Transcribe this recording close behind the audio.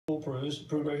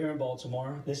brewed right here in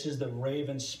Baltimore. This is the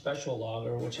Raven Special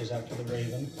Lager, which is after the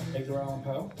Raven. Edgar Allan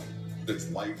Poe.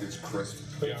 It's light, it's crisp.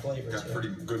 Great flavors. Got pretty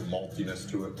good maltiness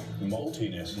to it.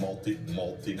 Maltiness.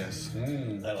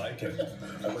 Maltiness. I like it.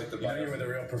 I like the You're with a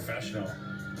real professional.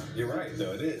 You're right,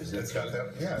 though, it is. It's got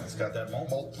that, yeah, it's got that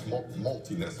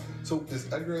maltiness. So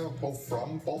is Edgar Allan Poe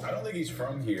from Baltimore? I don't think he's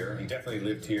from here. He definitely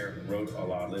lived here, wrote a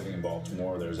lot living in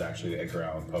Baltimore. There's actually the Edgar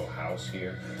Allan Poe house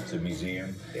here. It's a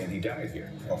museum, and he died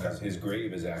here. Okay. His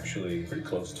grave is actually pretty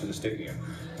close to the stadium.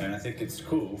 And I think it's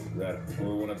cool that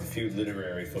we're one of the few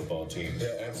literary football teams.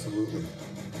 Yeah, absolutely.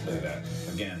 Look at that.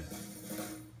 Again.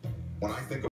 When I think of